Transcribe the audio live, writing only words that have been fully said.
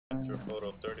Capture a photo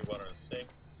of dirty water in sink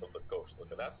of the ghost.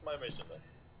 Look, that's my mission then.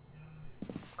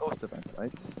 Ghost event,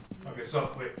 right? Okay, so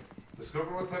wait.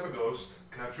 Discover what type of ghost.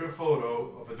 Capture a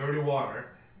photo of a dirty water,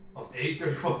 of a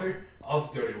dirty water,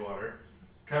 of dirty water.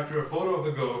 Capture a photo of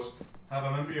the ghost. Have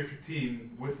a member of your team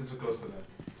witness a ghost event.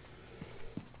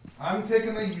 I'm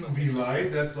taking the UV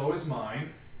light. That's always mine.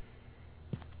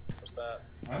 What's that?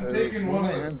 I'm taking one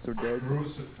of the dead.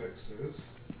 crucifixes.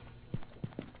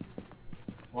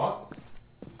 What?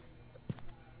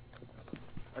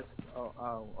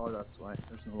 Oh, that's why.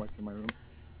 There's no light in my room.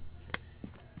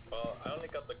 Well, I only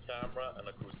got the camera and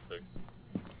a crucifix.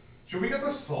 Should we get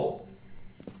the salt?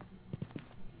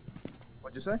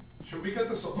 What'd you say? Should we get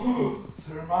the salt?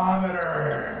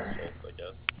 Thermometer! Salt, I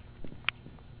guess.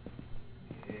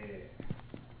 Yeah.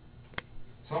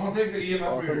 Someone take the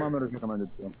EMF reader. Thermometer's recommended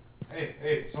too.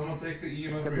 Hey, someone take the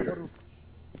EMF reader.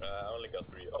 I only got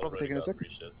 3. I'm Already taking a got sec. 3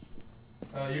 shit.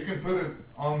 You can put it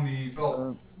on the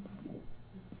belt.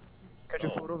 Catch a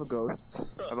photo of a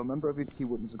ghost. Have a member of your team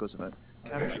witness a ghost event.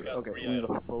 Capture. Okay, we need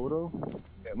a photo.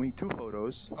 Yeah, we need 2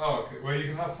 photos. Oh, okay. Well, you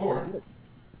can have 4.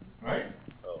 Right?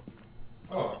 Oh.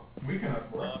 Oh, we can have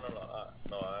 4.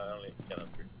 No, I only can have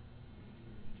 3.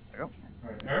 There you go.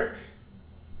 Alright, Eric?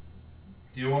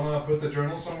 Do you want to put the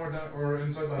journal somewhere down or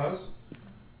inside the house?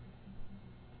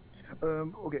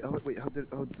 Okay, wait, how did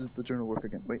the journal work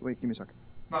again? Wait, give me a second.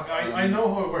 No, I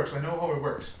know how it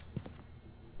works.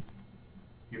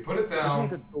 You put it down.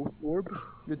 Isn't it a ghost orb?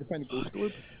 You have to find a ghost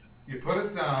orb? You put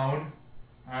it down,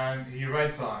 and he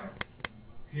writes on it.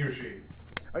 He or she.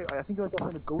 I think I have to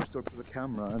find a ghost orb for the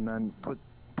camera and then put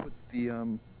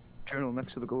the journal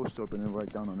next to the ghost orb and then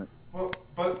write down on it. Well,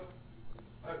 but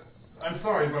I'm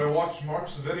sorry, but I watched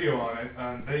Mark's video on it,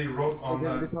 and they wrote on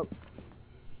that.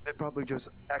 They probably just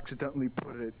accidentally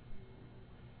put it,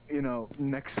 you know,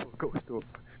 next to a ghost orb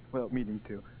without meaning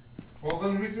to. Well,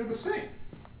 then we do the same.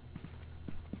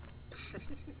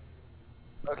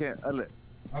 Okay, I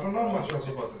don't know much else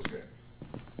about this game.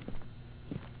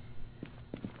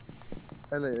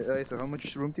 Ethan, how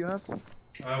much room do you have?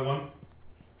 1.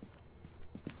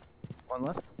 1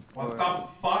 left? What the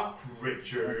fuck,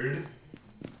 Richard?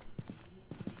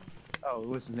 Oh,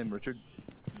 what's his name, Richard?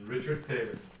 Richard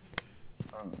Taylor.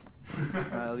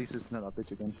 At least it's not that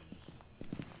bitch again.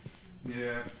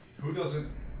 Yeah, who doesn't?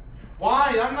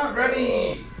 Why? I'm not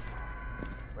ready!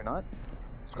 We're not?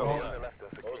 Let's go.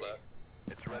 What was that?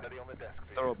 It's ready on the desk.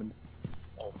 They're open.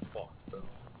 Oh fuck, no.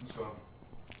 Let's go.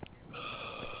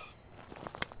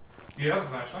 Do you have a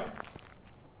flashlight?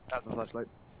 I have the flashlight.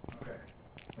 Okay.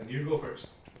 Then you go first.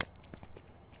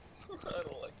 I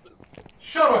don't like this.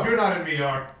 Shut up, you're not in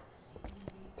VR!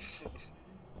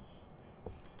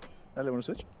 Ellie, wanna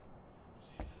switch?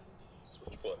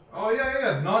 Switch what? Oh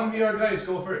yeah, non-VR guys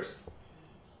go first.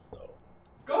 No.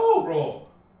 Go, bro!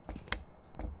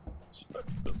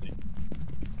 Pussy.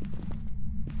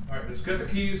 Alright, let's get the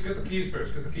keys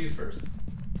first,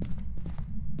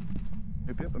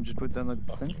 Yep, I'm just putting down the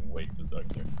Fucking thing. way too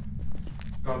dark here.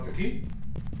 Got the key?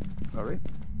 Alright.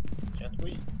 Can't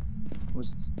we?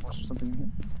 Was there something in here?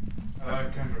 I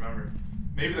can't remember.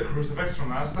 Maybe the crucifix from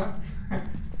last time?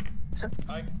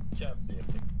 I can't see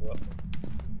anything. Well,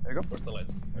 There you go. where's the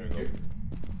lights? There you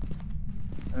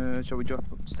go. Shall we drop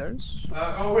upstairs?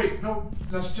 Oh wait, no,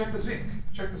 let's check the sink.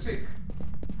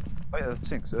 Oh yeah, that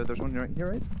sinks. There's one right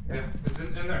here, right? Yeah, it's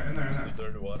in there. Is it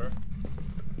dirty water?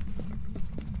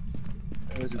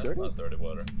 Is it That's dirty? not dirty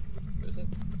water. Is it?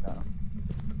 No.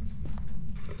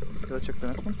 Did I check the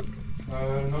next one?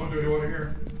 No dirty water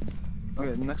here.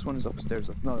 Okay, the next one is upstairs.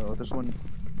 No, there's one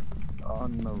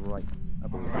on the right, I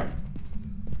believe. Alright.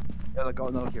 Yeah, like, oh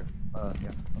no, here.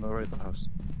 Yeah, on the right of the house.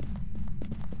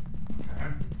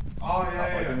 Okay. Oh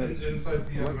yeah, inside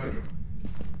the other Right. bedroom.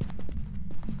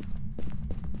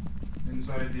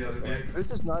 Inside the other gate.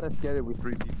 This is not as scary with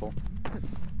 3 people.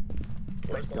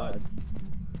 Where's the God. lights?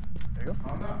 There you go.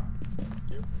 Oh no.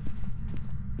 Thank you.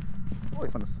 Oh, I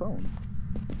found a phone.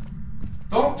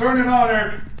 Don't turn it on,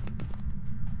 Eric!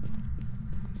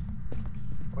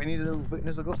 We need to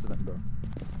witness a ghost event, though.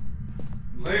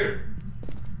 Later.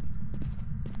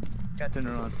 Can't turn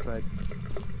it on, Craig.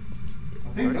 I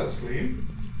think that's clean.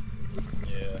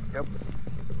 Yeah. Yep.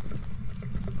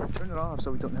 Turn it off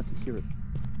so we don't have to hear it.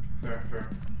 Fair.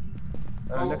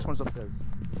 Oh. Next one's upstairs.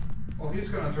 Well, he's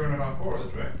gonna turn it off for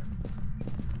us, right?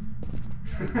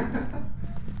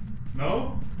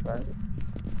 No? Right.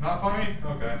 Not funny?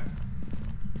 Okay.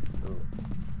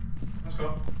 Let's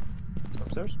go. It's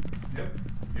upstairs. Yep.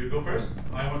 You go first.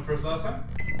 I went first last time.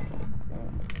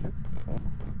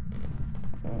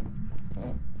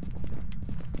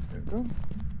 There you go.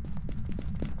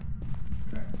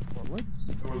 Okay. More lights.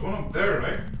 There was one up there,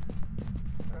 right?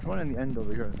 one in the end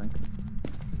over here, I think.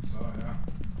 So, yeah.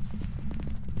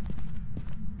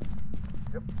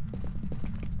 Yep.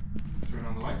 Turn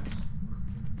on the lights.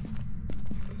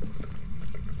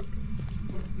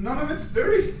 None of it's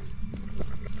dirty.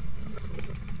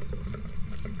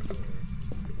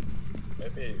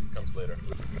 Maybe it comes later.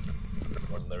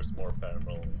 When there's more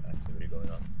paranormal activity going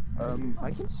on.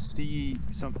 I can see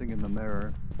something in the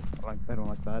mirror. I don't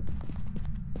like that.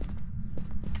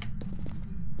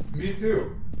 Me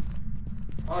too.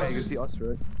 Oh, Yeah, it's you can just- see us,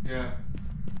 right? Yeah.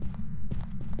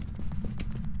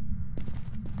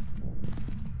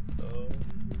 So,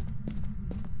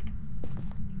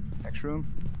 Next room.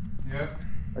 Yeah.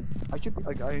 I should be,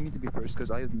 like, I need to be first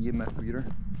because I have the EMF reader.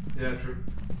 Yeah, true.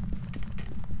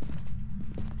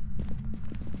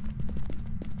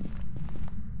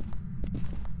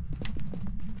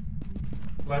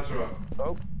 Lights are up.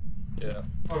 Oh, yeah.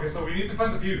 Okay, so we need to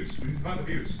find the fuse. We need to find the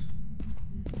fuse.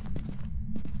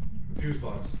 The fuse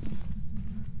box.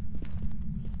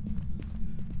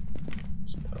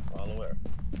 Just gotta follow where.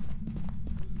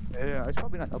 yeah, it's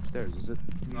probably not upstairs, is it?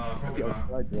 No, Might be probably not.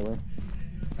 outside, really.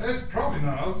 It's probably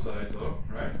not outside though,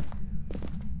 right?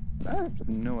 I have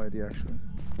no idea, actually.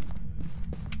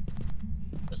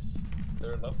 Is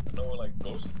there no like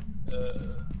ghost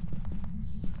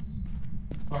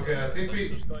Okay, I think we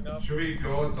sensors going off? should we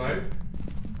go outside?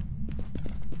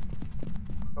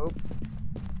 Oh,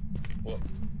 What?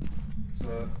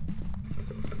 So,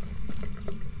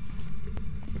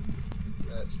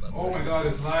 That's not oh my god,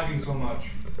 it's lagging so much.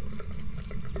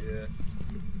 Yeah.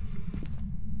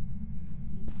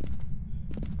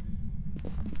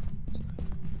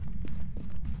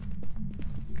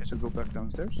 guess we'll go back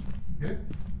downstairs. Yeah.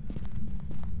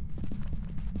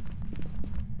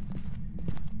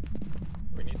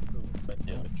 We need to find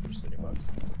the electricity box.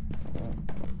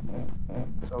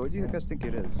 So what do you guys think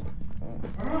it is?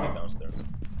 I don't know. Downstairs.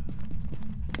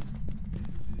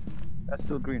 That's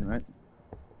still green, right?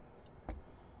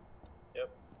 Yep.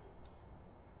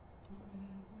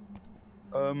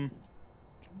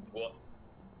 What?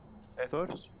 I thought.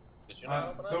 Did you not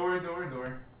open Don't it? worry, don't worry, don't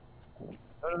worry.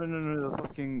 No, the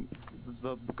fucking,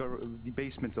 the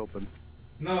basement's open.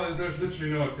 No, there's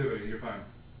literally no activity, you're fine.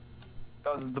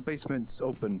 The basement's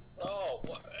open. Oh,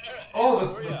 what?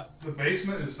 Oh, Where you at? the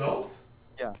basement itself?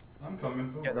 Yeah. I'm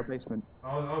coming, don't Yeah, the worry. basement.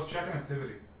 I was checking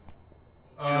activity.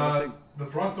 I think- The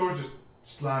front door just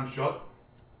slammed shut.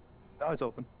 Oh, it's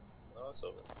open. No, it's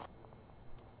open.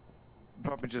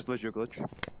 Probably just legit glitch.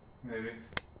 Maybe.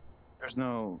 There's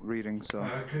no reading, so.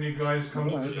 Can you guys come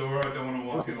to the Alright. door? I don't want to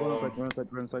walk in alone.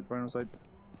 Run inside.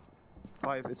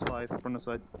 5, it's 5, run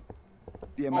inside.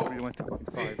 The EMF reader went to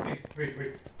Wait, 5.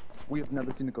 wait. We have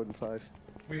never seen it go to 5.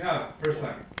 We have, first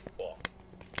time. Fuck.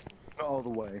 Not all the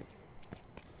way.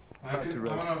 I'm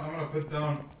gonna put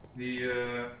down the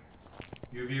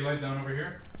UV light down over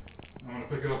here. I'm gonna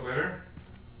pick it up later.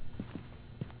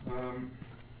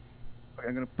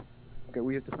 Okay, okay,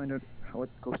 we have to find out what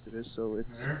ghost it is, so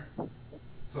it's. There.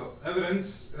 So,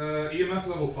 evidence, EMF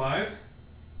level 5.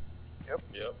 Yep.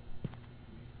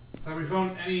 Have we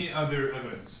found any other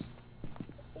evidence?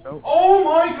 No. Oh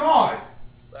my god!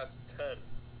 That's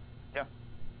 10.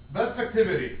 That's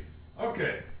activity.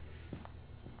 Okay.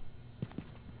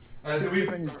 Did we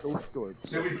Ghost doors.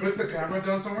 put the camera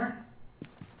down somewhere?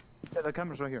 Yeah, the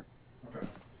camera's right here. Okay.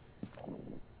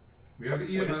 We have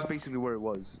the Well, this is EMF. basically where it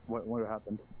was, what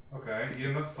happened. Okay,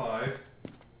 EMF 5.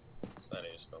 So I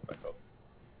need to go back up.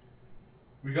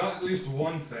 We got at least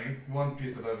one thing, one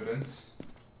piece of evidence.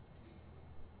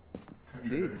 Captured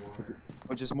Indeed. dirty water.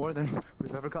 Which is more than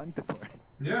we've ever gotten before.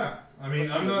 Yeah, I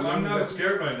mean, I'm not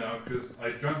scared right now because I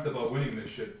dreamt about winning this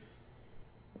shit.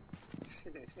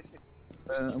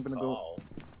 I'm gonna go. Tall.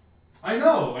 I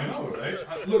know,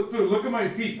 right? Look, dude, look at my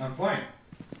feet. I'm flying.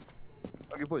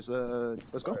 Okay, boys,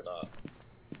 let's go. Or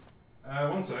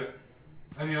not. One sec.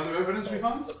 Any other evidence we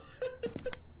found?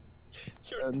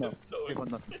 You're No, tiptoeing. give on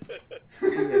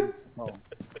nothing. Oh. All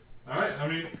right. I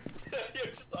mean, You're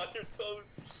just on your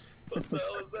toes. What the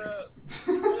hell is that?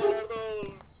 What are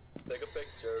those? Take a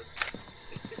picture.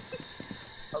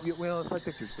 Oh, we only have 5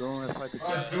 pictures, so we only have 5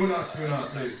 pictures. do not, Just have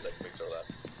to please. take a picture of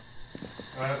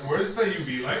that. Where's the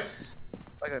UV light?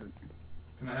 I got it.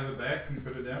 Can I have it back and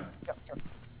put it down? Yeah, sure.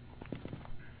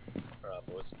 Alright,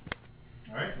 boys.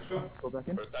 All right, let's go. Go back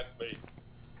in. Protect me.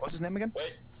 What's his name again?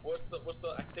 Wait, what's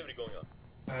the activity going on?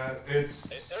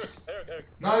 It's. Hey, Eric.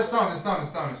 No, it's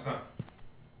done.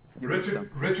 You read some.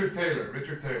 Richard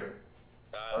Taylor.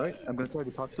 Alright, I'm gonna try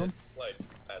to talk to him. It's like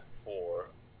at 4.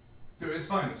 Dude, it's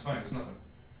fine. It's nothing.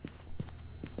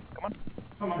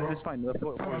 Come on, bro. It's fine, the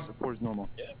 4 is normal.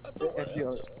 Yeah, I don't worry. Yeah,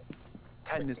 I'm just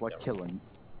 10 is like killing.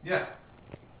 Yeah.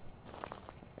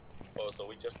 so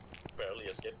we just barely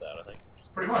escaped that, I think.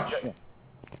 Pretty much. Yeah.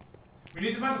 We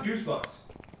need to find the fuse box.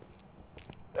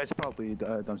 It's probably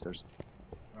downstairs.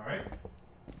 Alright.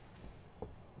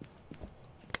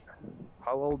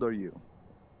 How old are you?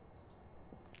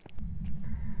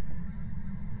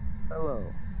 Hello.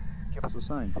 Give us a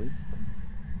sign, please.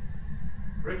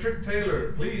 Richard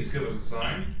Taylor, please give us a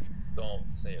sign.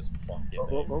 Don't say his fucking name.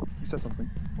 Oh, you said something.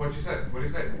 What'd you say? What'd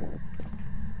you say?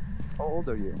 How old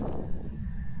are you?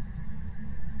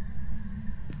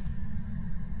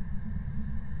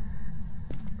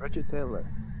 Richard Taylor.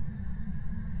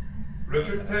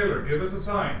 Richard Taylor, give us a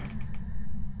sign.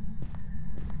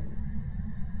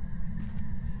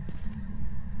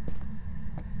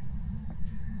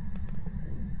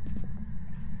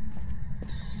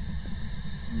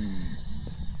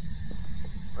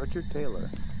 Richard Taylor.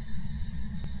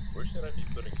 Where should I be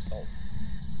putting salt?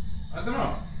 I don't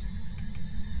know.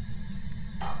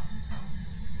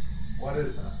 What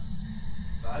is that?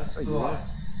 That's the light.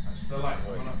 That's the light.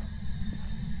 Wait. Hold on.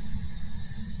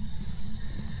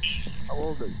 How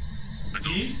old are you?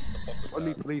 E? The fuck was Oh,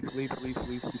 that? leave.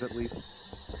 He said leave.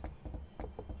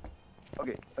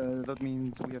 Okay, that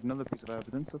means we have another piece of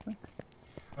evidence, I think.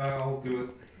 I'll do it.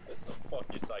 This is a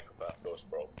fucking psychopath ghost,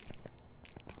 bro.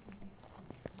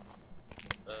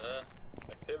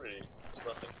 Activity. There's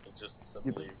nothing. It just said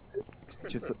Yep. leave.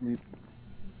 Just leave.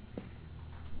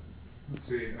 Let's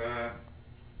see.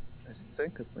 I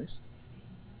think at least.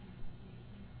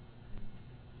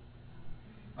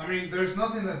 I mean, there's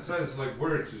nothing that says like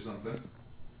words or something.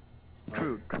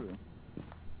 True.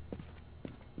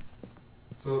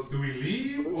 So do we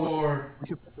leave or? We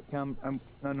should put the cam.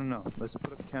 No. Let's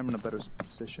put the camera in a better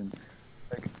position.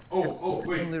 Like, it's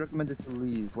Wait. only recommended to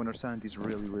leave when our sanity's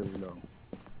really low.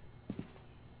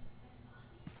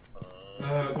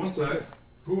 1 sec.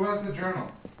 Who has the journal?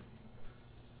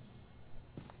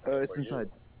 It's Where you? inside.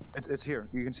 It's here.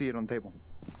 You can see it on the table.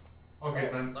 Okay,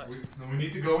 Oh, then, nice. then we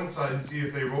need to go inside and see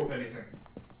if they wrote anything.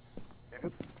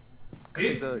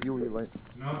 Get the UV light.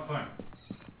 No, fine.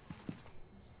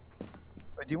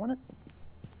 Wait, do you want it?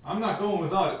 I'm not going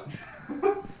without it.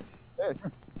 Yeah.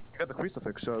 You got the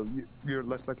crucifix, so you're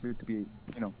less likely to be,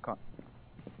 caught.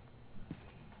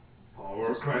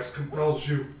 Power of Christ compels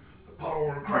you. The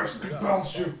power of Christ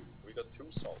compels you. We got 2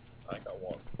 salt. I got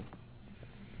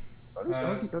 1.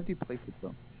 How do you place it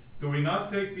though? Do we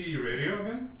not take the radio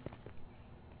again?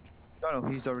 No,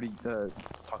 he's already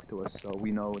talked to us, so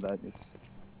we know that it's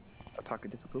a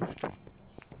talkative ghost.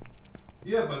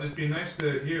 Yeah, but it'd be nice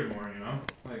to hear more,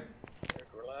 Like,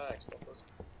 Relax, don't listen.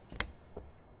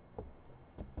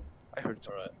 I heard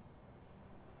something. Alright.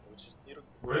 We just need to.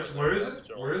 Where is it? Where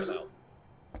is it?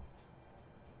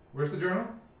 Where's the journal?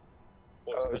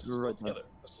 Boys, it's let's just go right now. together.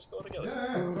 Let's just go together.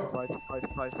 Yeah, go.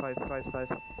 5.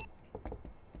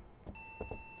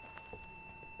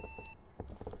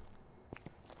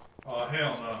 Oh,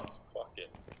 hell no. That's fucking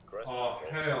aggressive. Oh,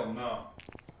 bro. hell no.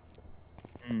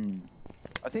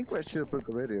 I think we should put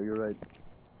the radio. You're right.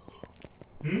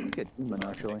 Hmm? Get demon I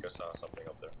actually. think I saw something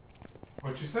up there.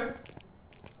 What'd you say?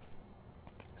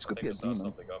 This I could think be I a saw demon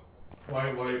something up.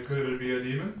 Why could it be a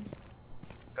demon?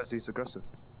 because he's aggressive.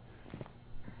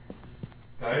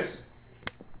 Guys,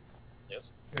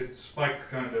 Yes? it spiked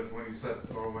kind of when you said,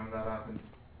 or when that happened.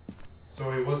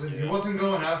 So he wasn't Yeah.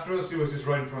 going after us, he was just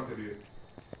right in front of you.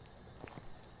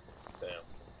 Damn.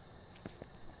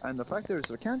 And the fact there's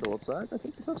a candle outside, I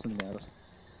think he throws something at us.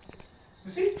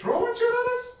 Is he throwing shit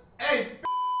at us? Hey!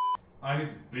 I need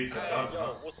to bleep that Hey, out yo,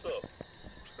 now. what's up?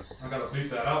 I gotta bleep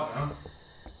that out now.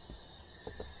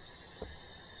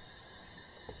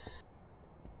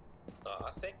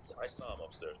 I think I saw him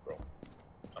upstairs, bro.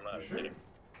 I'm not You even sure? kidding.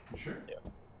 You sure? Yeah.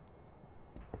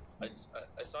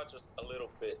 I saw just a little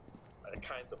bit, a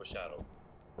kind of a shadow.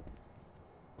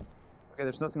 Okay,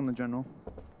 there's nothing in the general.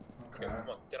 Okay, Okay. come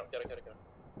on, get up, get up.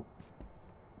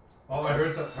 Oh, I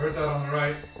heard that on the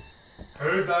right.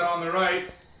 Heard that on the right.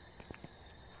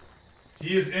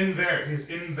 He is in there. He's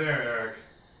in there,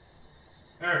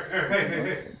 Eric.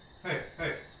 Eric,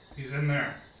 hey. He's in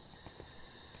there.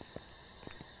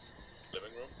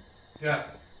 Living room? Yeah.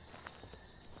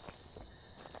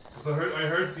 Cause I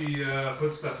heard the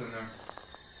footsteps in there.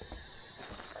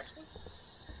 Actually,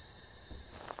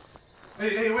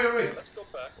 Hey, wait. let's go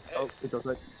back. Hey, Oh, it's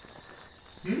outside.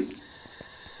 Hmm?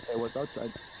 It was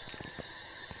outside.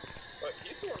 wait,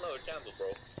 he threw another candle, bro.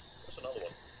 There's another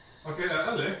one. Okay,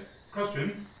 Ellie,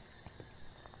 question.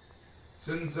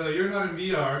 Since you're not in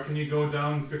VR, can you go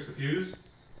down and fix the fuse?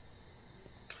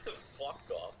 Fuck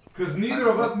off. Because neither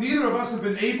of us have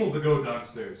been able to go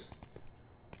downstairs.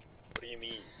 What do you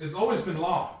mean? It's always been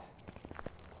locked.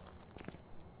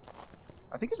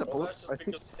 think it's a Oh, both. that's I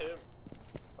just think.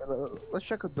 because him. Let's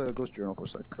check out the ghost journal for a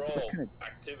sec. Bro, That kinda-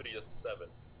 activity at 7.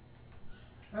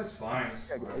 That's fine. It's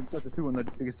yeah, fine.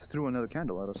 it threw another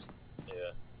candle at us.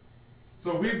 Yeah.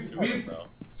 So It's at 2 now.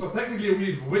 so technically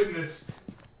we've witnessed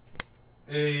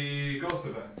a ghost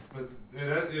event, but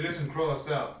it isn't crossed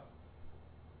out.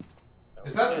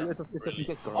 Is that- Yeah, It's a really.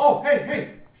 big door. Oh,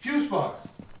 hey, fuse box.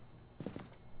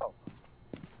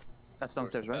 That's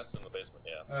downstairs, right? That's in the basement,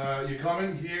 yeah. You come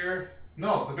in here.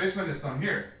 No, the basement is down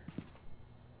here.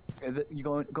 Okay, you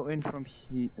go in from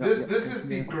here. This is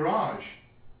the garage.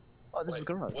 Oh, this is Wait,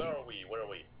 the garage. Where are we? Where are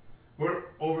we? We're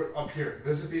over up here.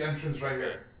 This is the entrance right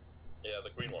here. Yeah,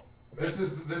 the green one. This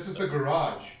is the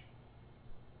garage.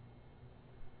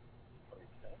 What do you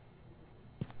think?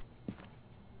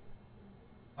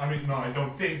 I mean, no, I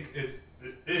don't think it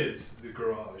is the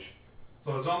garage.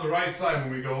 So it's on the right side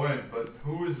when we go in, but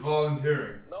who is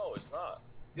volunteering? No, it's not.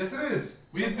 Yes, it is. It's on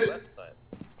We've the been. left side.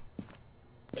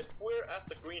 If we're at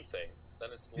the green thing, then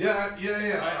it's Yeah.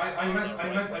 It's not I on meant the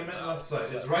right left now.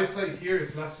 side. It's right side here.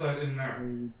 It's left side in there.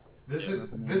 This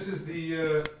is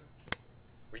the.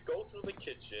 We go through the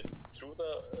kitchen, through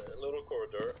the little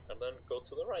corridor, and then go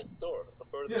to the right door, the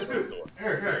Yeah, furthest right dude. door.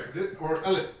 Eric, or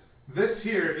Elliot. This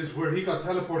here is where he got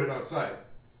teleported outside.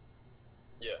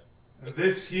 Yeah. And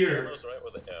this here. Cameras, right?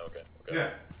 Where yeah, okay. Yeah.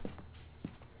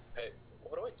 Hey,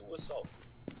 what do I do with salt?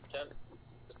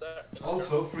 Is that in the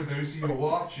Also, for those of you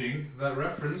watching, that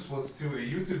reference was to a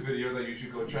YouTube video that you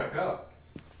should go check out.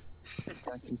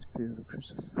 Can't you feel the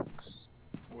crucifix?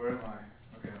 Where am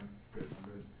I? Okay, I'm good.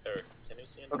 journal? Eric, can you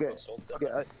see anything Okay, about salt?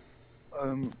 there?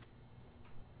 okay.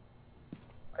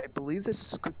 I believe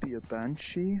this could be a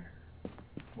banshee.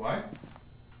 Why?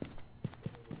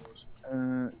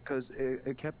 Because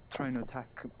it kept trying to attack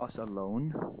us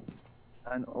alone,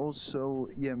 and also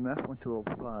EMF went to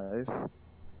level 5,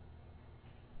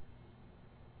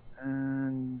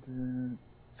 and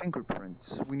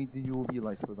fingerprints. We need the UV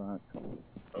light for that.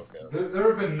 Okay. There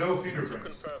have been no To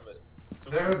fingerprints. confirm it. To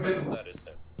There have confirm been- that is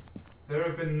him. There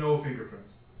have been no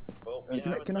fingerprints. Well, we can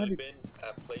I- haven't can I really be- been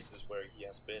at places where he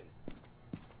has been.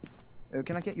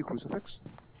 Can I get you crucifix?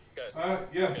 Guys,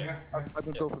 Yeah, Okay. yeah. I'm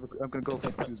gonna go for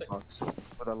the Take- fuse take- box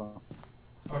for that long.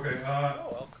 Okay, no,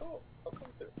 I'll come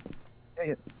too.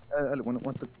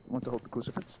 Want to hold the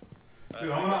crucifix? dude,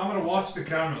 I'm gonna watch the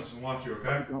cameras and watch you,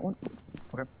 okay? You want one?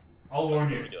 Okay. I'll warn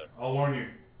go you. together. I'll warn you.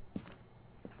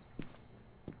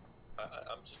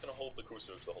 I'm just gonna hold the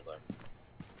crucifix the whole time.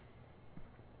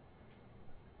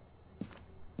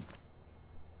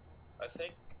 I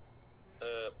think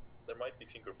there might be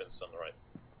fingerprints on the right.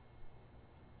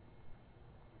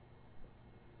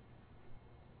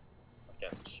 I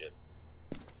can't see shit.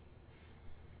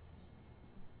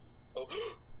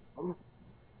 Oh,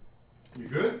 You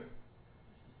good?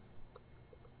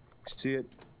 See it?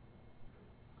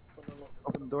 no.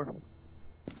 Open the door.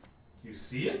 You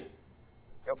see it?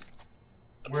 Yep.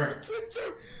 Where?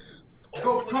 Picture!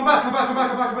 Go! Come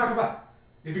back!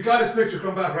 If you got his picture,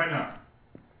 come back right now.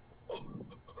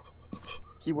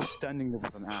 He was standing there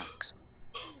with an axe.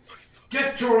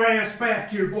 Get your ass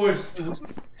back here, boys!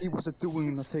 He was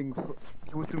doing the thing.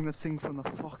 He was doing the thing from the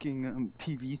fucking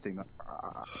TV thing.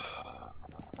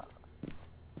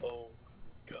 Oh,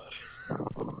 God.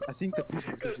 I think the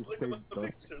crucifix Guys, is look at my saved though.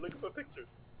 picture. Look at my picture.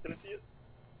 Can you see it?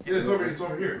 Yeah, it's over here. It's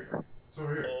over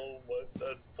here. Oh my,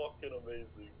 that's fucking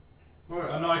amazing. Where?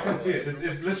 No, I can't see it.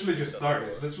 It's literally just dark.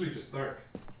 It's literally just dark.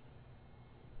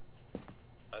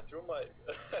 I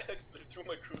actually threw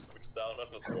my crucifix down on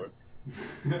the door.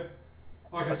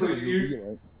 Okay, so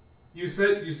you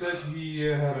said he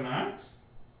had an axe?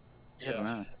 had an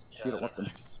axe. Yeah, He had a weapon.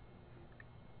 axe.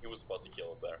 He was about to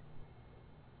kill us there.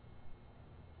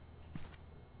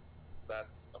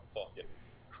 That's a fucking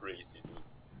crazy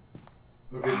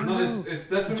dude. Okay, it's not. It's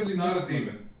definitely not a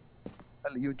demon.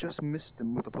 Ellie, you just missed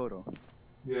him with a photo.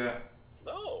 Yeah.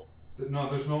 No! No,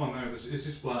 there's no one there. It's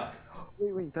just black.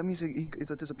 Wait, that means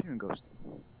it's a disappearing ghost.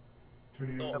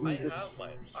 Turning No, over. I have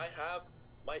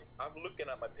mine. I'm looking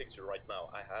at my picture right now.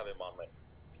 I have him on my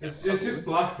It's just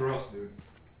black for us, dude.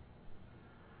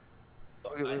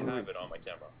 I have it on my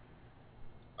camera.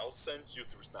 I'll send you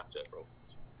through Snapchat, bro.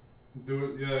 Do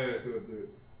it. Yeah, do it.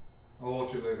 I'll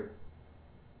watch it later.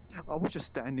 I was just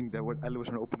standing there when Ellie was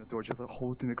trying to open the door, just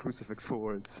holding the crucifix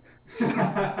forwards.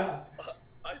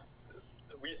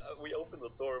 We opened the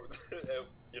door,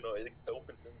 it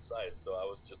opens inside, so I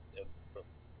was just in.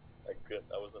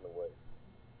 I was in the way.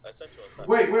 I sent you on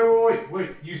Snapchat. Wait.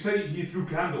 You say he threw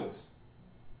candles.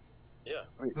 Yeah.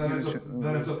 Wait, Then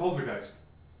you it's a poltergeist.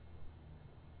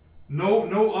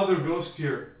 No other ghost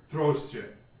here throws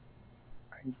shit.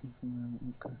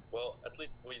 Okay. Well, at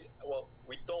least we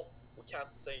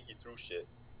can't say he threw shit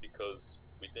because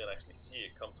we didn't actually see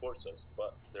it come towards us.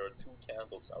 But there are 2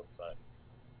 candles outside,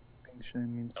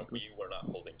 and we were not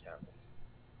holding candles.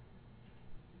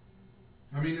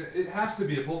 I mean, it has to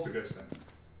be a poltergeist then.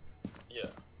 Yeah.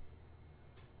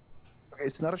 Okay,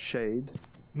 it's not a shade.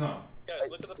 No. Guys,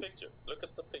 look at the picture. Look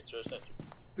at the picture I sent you.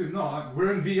 Dude, no,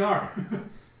 we're in VR.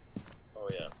 Oh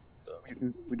yeah.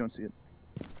 We don't see it.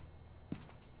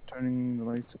 Turning the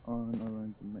lights on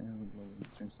around the man.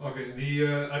 Okay, the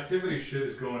activity shit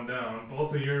is going down.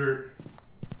 Both of your...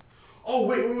 Oh,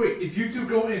 wait. If you 2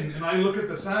 go in and I look at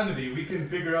the sanity, we can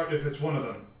figure out if it's one of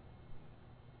them.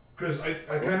 Because I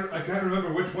can't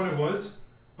remember which one it was,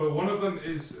 but one of them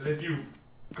is, if you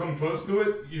come close to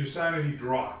it, your sanity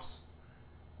drops.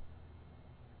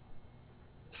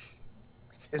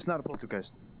 It's not a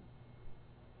poltergeist.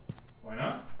 Why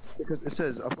not? Because it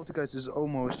says a poltergeist is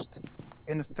almost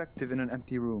ineffective in an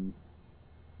empty room.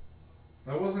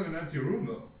 That wasn't an empty room,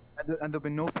 though. And there'll be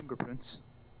no fingerprints.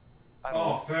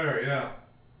 Oh, fair, yeah.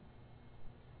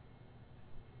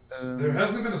 There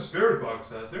hasn't been a spirit box,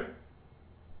 has there?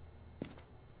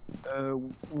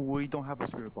 We don't have a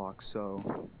spirit box,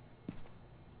 so...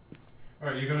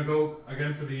 Alright, you gonna go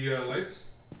again for the lights?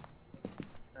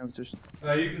 I was just...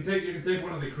 You can take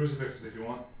one of the crucifixes if you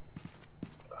want.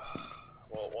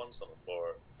 Well, one's on the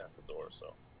floor at the door,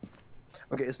 so...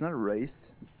 Okay, it's not a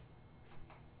wraith.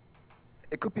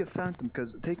 It could be a phantom,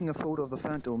 because taking a photo of the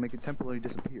phantom will make it temporarily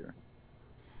disappear.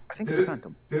 I think it's a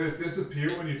phantom. Did it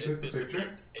disappear when you took the picture?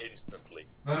 Instantly.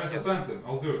 Then it's a phantom.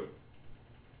 I'll do it.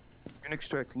 An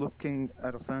extract looking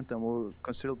at a phantom will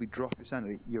considerably drop your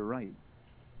sanity. You're right.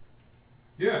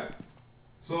 Yeah.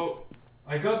 So,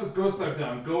 I got the ghost type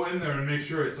down. Go in there and make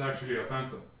sure it's actually a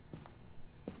phantom.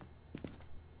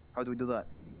 How do we do that?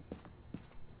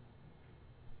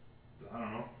 I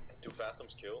don't know. Do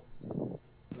phantoms kill?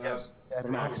 Yes. At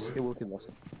max, it will kill us.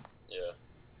 Yeah.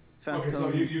 Phantom, okay, so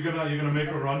you're gonna make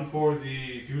a run for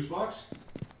the fuse box?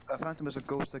 A phantom is a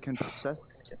ghost that can possess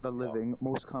the living,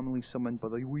 most commonly summoned by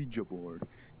the Ouija board.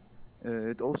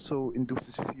 It also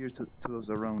induces fear to those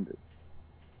around it.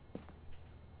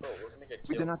 Oh, we're gonna get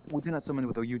killed. We did not summon it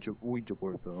with a Ouija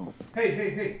board, though.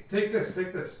 Hey, take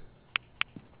this.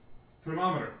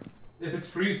 Thermometer. If it's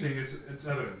freezing, it's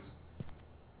evidence.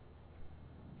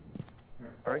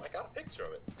 Alright. I got a picture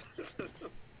of it.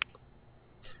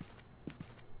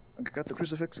 I got the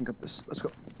crucifix and got this. Let's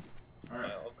go.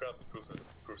 Alright. I'll grab the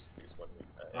crucifix when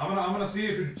we... I'm gonna see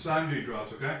if your sanity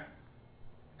drops, okay?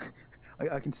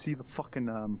 I can see the fucking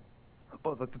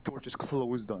oh, that the door just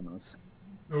closed on us.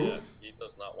 Oof. Yeah, he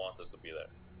does not want us to be there.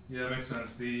 Yeah, makes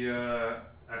sense. The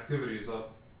activity is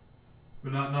up.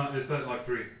 But not it's at like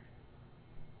 3.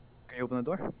 Can you open the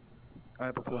door? I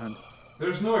have a full hand.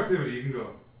 There's no activity, you can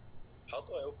go. How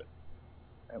do I open?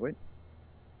 Wait.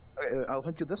 Okay, I'll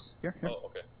hand you this. Here. Oh,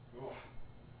 okay. Oh,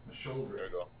 my shoulder. There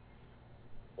we go.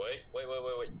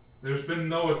 Wait. There's been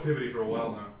no activity for a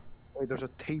while now. Wait, there's a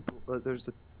table. There's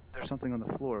something on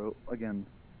the floor again.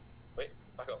 Wait,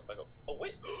 back up. Oh,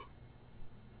 wait!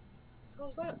 What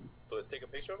was that? Do I take a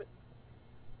picture of it?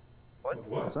 What?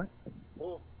 What's that?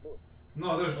 Move.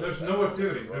 No, there's no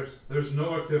activity. There's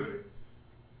no activity.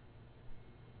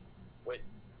 Wait,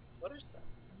 what is that?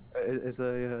 It's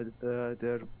a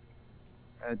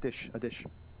dish.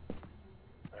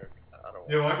 Eric, I don't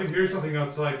Yo, I can hear something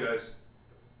outside, guys.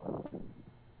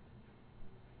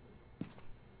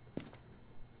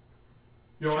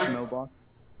 Yo, Smell box.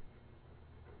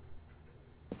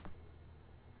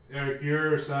 Eric,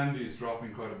 your sanity is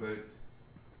dropping quite a bit.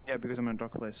 Yeah, because I'm in a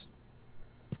dark place.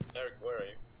 Eric, where are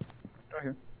you? Right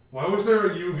here. Why was there a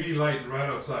UV light right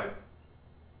outside?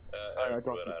 Eric I threw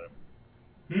dropped it it.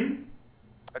 at him.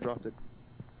 I dropped it.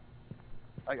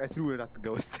 I threw it at the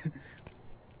ghost.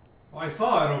 Well, I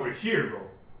saw it over here, bro.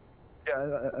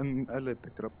 Yeah, I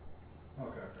picked it up.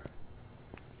 Okay.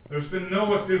 There's been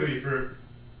no activity for...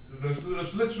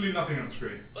 There's literally nothing on the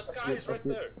screen. The guy's right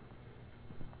there.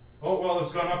 Oh, well,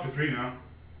 it's gone up to 3 now.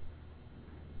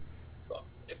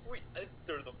 If we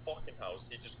enter the fucking house,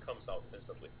 he just comes out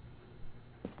instantly.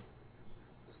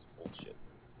 This is bullshit.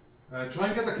 Try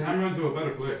and get the camera into a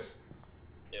better place.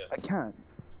 Yeah. I can't.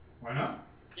 Why not?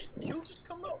 He'll just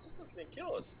come out instantly and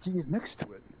kill us. He's next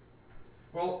to it.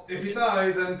 Well, if you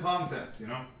die, then content, you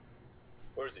know?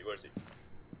 Where is he?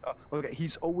 Okay,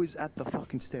 he's always at the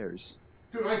fucking stairs.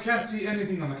 Dude, I can't see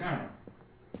anything on the camera.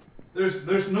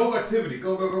 There's no activity.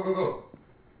 Go.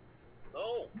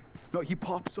 No. No, he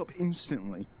pops up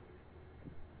instantly.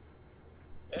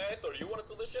 Hey, I thought you wanted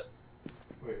to do this shit.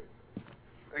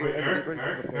 Wait,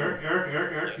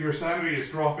 Eric, your sanity is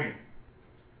dropping.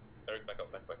 Eric, back up.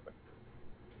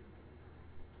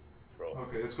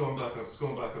 Okay, it's going back up. It's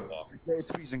going back up. Yeah,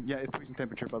 it's freezing. Yeah, it's freezing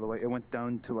temperature, by the way. It went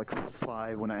down to like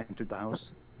 5 when I entered the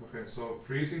house. Okay, so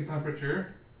freezing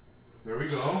temperature. There we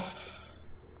go.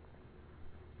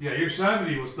 Yeah, your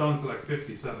sanity was down to like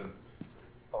 57.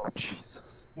 Oh,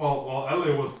 Jesus. Well, while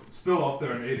Elliot was still up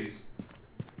there in 80s.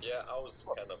 Yeah, I was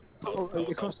kind of. Oh, I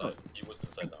was crossed outside. out. He was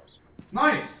inside the house.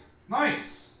 Nice!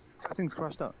 Nice! Everything's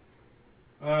crossed out.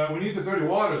 We need the dirty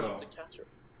water Still though. have to catch her.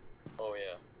 Oh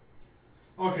yeah.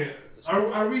 Okay,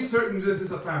 are we certain this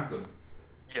is a phantom?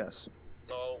 Yes.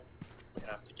 No, we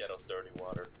have to get out dirty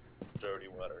water. Dirty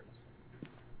water.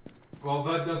 Well,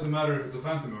 that doesn't matter if it's a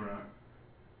phantom or not.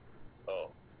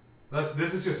 Oh.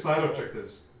 This is just side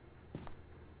objectives.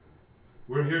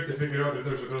 We're here to figure out if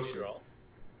there's a ghost here.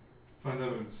 Find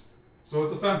evidence. So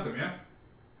it's a phantom, yeah?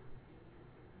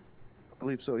 I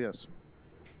believe so, yes.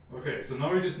 Okay, so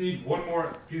now we just need one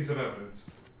more piece of evidence.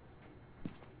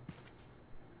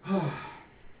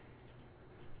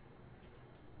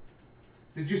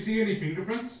 Did you see any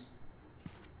fingerprints?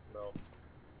 No.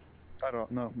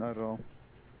 No, not at all.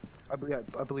 I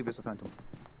believe it's a phantom.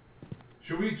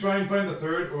 Should we try and find the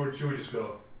third, or should we just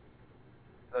go?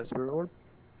 Spirit orb?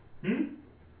 Hmm?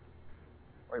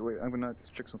 Wait, I'm gonna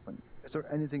check something. Is there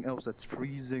anything else that's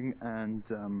freezing and,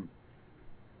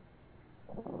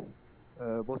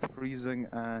 both freezing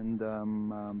and,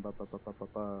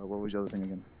 what was the other thing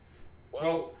again?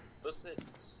 Well, does it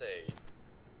say,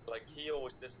 like, he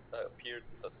always appeared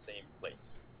at the same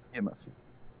place? EMF.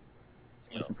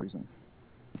 You know, EMF and freezing.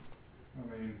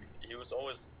 I mean... he was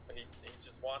always, he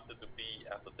just wanted to be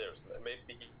at the stairs.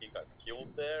 Maybe he got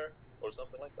killed there, or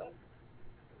something like that?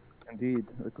 Indeed,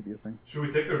 that could be a thing. Should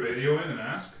we take the radio in and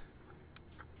ask?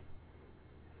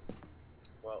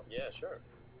 Well, yeah, sure.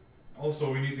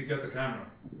 Also, we need to get the camera.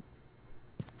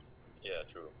 Yeah,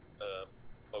 true.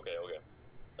 Okay.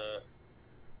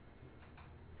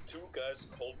 Two guys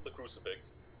hold the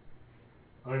crucifix.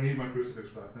 I need my crucifix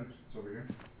back then. It's over here.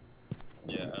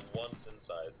 Yeah, and one's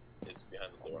inside. It's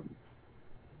behind the door.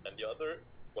 And the other,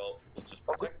 well, we'll just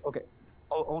protect him. Okay.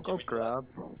 I'll Can go we do grab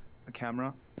a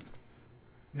camera,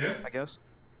 Yeah? I guess.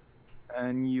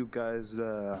 And you guys,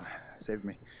 save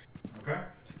me. Okay.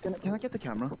 Can I get the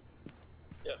camera?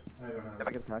 Yeah. I don't have If I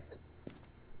it. get attacked?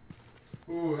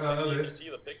 You Ooh, can Elliot. see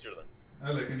the picture then.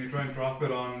 Elliot, can you try and drop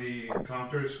it on the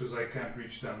counters? Because I can't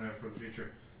reach down there for the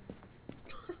future.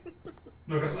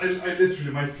 No, because I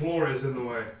literally, my floor is in the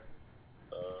way.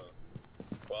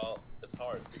 Well, it's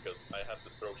hard because I have to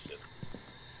throw shit.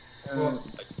 Well,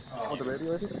 I just On the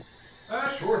radio idea?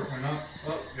 Sure, why not?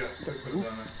 Oh, yeah, put it down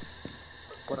there.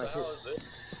 What I the hell hit? is it?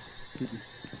 TV.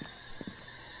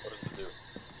 What does it do?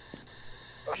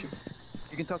 Oh shoot.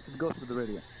 You can talk to the ghost with the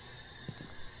radio.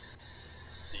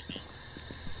 TV.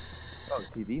 Oh,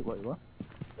 TV? What?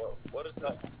 Whoa, what is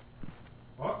this?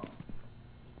 What?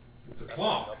 It's a That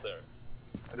clock. thing up there.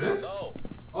 It is? No.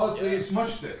 Oh, it's Yeah. a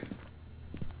smudge stick.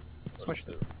 What Smash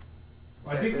does it do?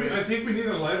 I think we need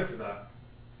a lighter for that.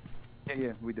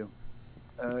 Yeah, we do.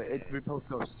 It repels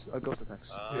ghosts, ghost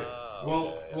attacks. Ah, Well,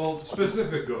 okay, yeah. well,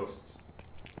 specific ghosts.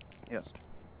 Yes.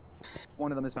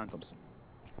 One of them is phantoms.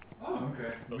 Oh,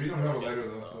 okay. We don't have a lighter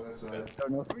though, so that's There are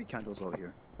no 3 candles over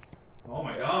here. Oh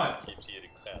my He god. just keeps eating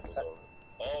candles over.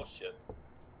 Oh shit.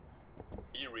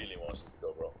 He really wants us to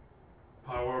go, bro.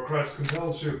 Power of Christ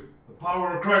compels you. The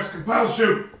power of Christ compels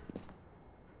you.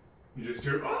 You just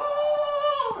hear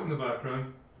oh in the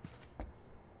background.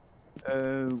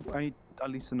 I need at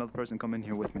least another person come in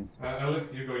here with me. Ellen,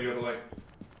 you go. You have the light.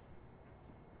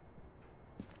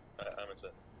 I'm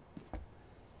inside.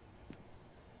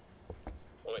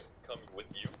 Oh wait, coming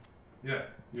with you? Yeah,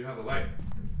 you have the light.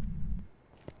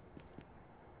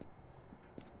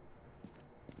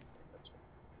 That's right.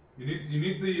 You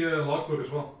need the logbook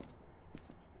as well.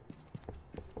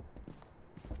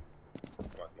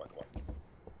 Come on.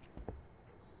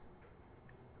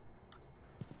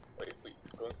 Wait,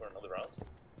 going for another round?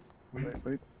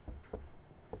 Wait.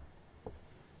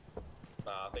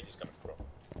 Nah, I think he's coming, bro.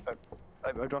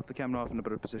 I dropped the camera off in a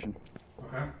better position.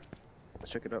 Okay.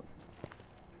 Let's check it out.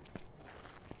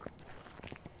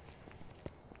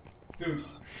 Dude,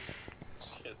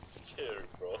 Shit's scary,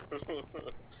 bro.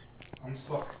 I'm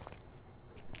stuck.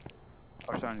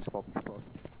 Our sign is popping.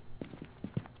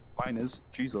 Mine is.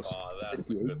 Jesus. Oh, that's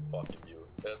a good fucking view.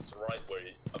 That's right where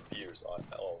he appears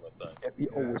all the time. Yeah, he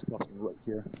always pops right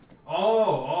here.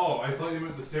 Oh, I thought you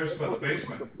meant the stairs by the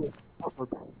basement.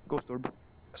 Ghost orb.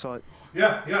 I saw it.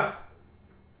 Yeah.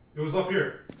 It was up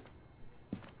here.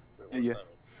 Wait, what's Yeah.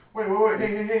 that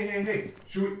mean? Wait. Hey.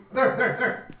 Should we...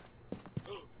 There.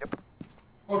 Yep.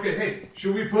 Okay, hey,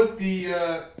 should we put the,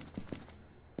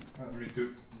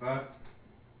 redo that.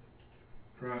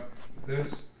 Crap.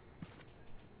 this.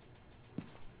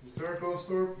 Is there a ghost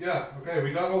orb? Yeah, okay,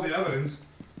 we got all the evidence.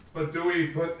 But do we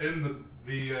put in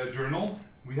the journal?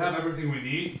 We have everything we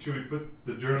need. Should we put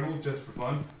the journal just for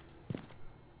fun?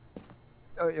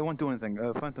 It won't do anything.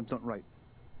 Phantoms don't write.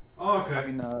 Oh, okay. I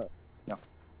mean, yeah.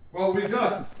 Well, we've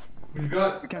got. We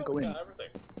can't go in. Everything.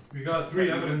 We got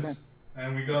 3 evidence,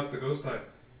 and we got the ghost type.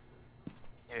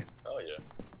 Yeah. Oh yeah.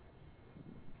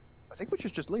 I think we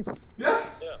should just leave. Yeah.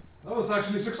 Yeah. That was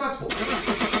actually successful.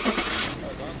 That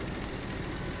was awesome.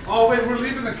 Oh wait, we're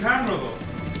leaving the camera though.